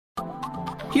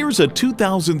Here's a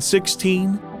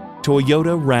 2016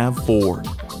 Toyota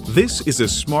RAV4. This is a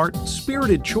smart,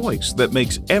 spirited choice that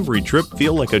makes every trip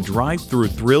feel like a drive through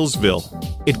Thrillsville.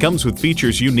 It comes with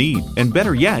features you need, and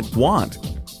better yet, want.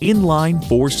 Inline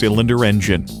 4-cylinder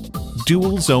engine,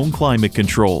 dual zone climate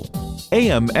control,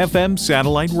 AM/FM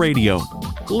satellite radio,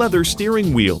 leather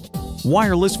steering wheel,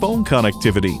 wireless phone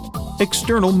connectivity,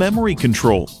 external memory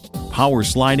control, power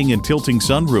sliding and tilting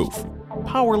sunroof,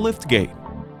 power liftgate,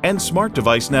 and smart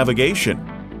device navigation.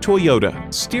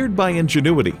 Toyota, steered by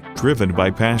ingenuity, driven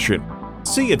by passion.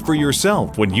 See it for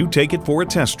yourself when you take it for a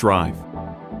test drive.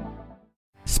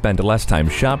 Spend less time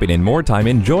shopping and more time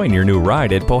enjoying your new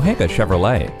ride at Pohanka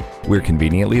Chevrolet. We're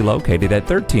conveniently located at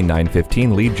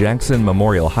 13915 Lee Jackson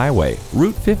Memorial Highway,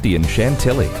 Route 50 in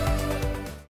Chantilly.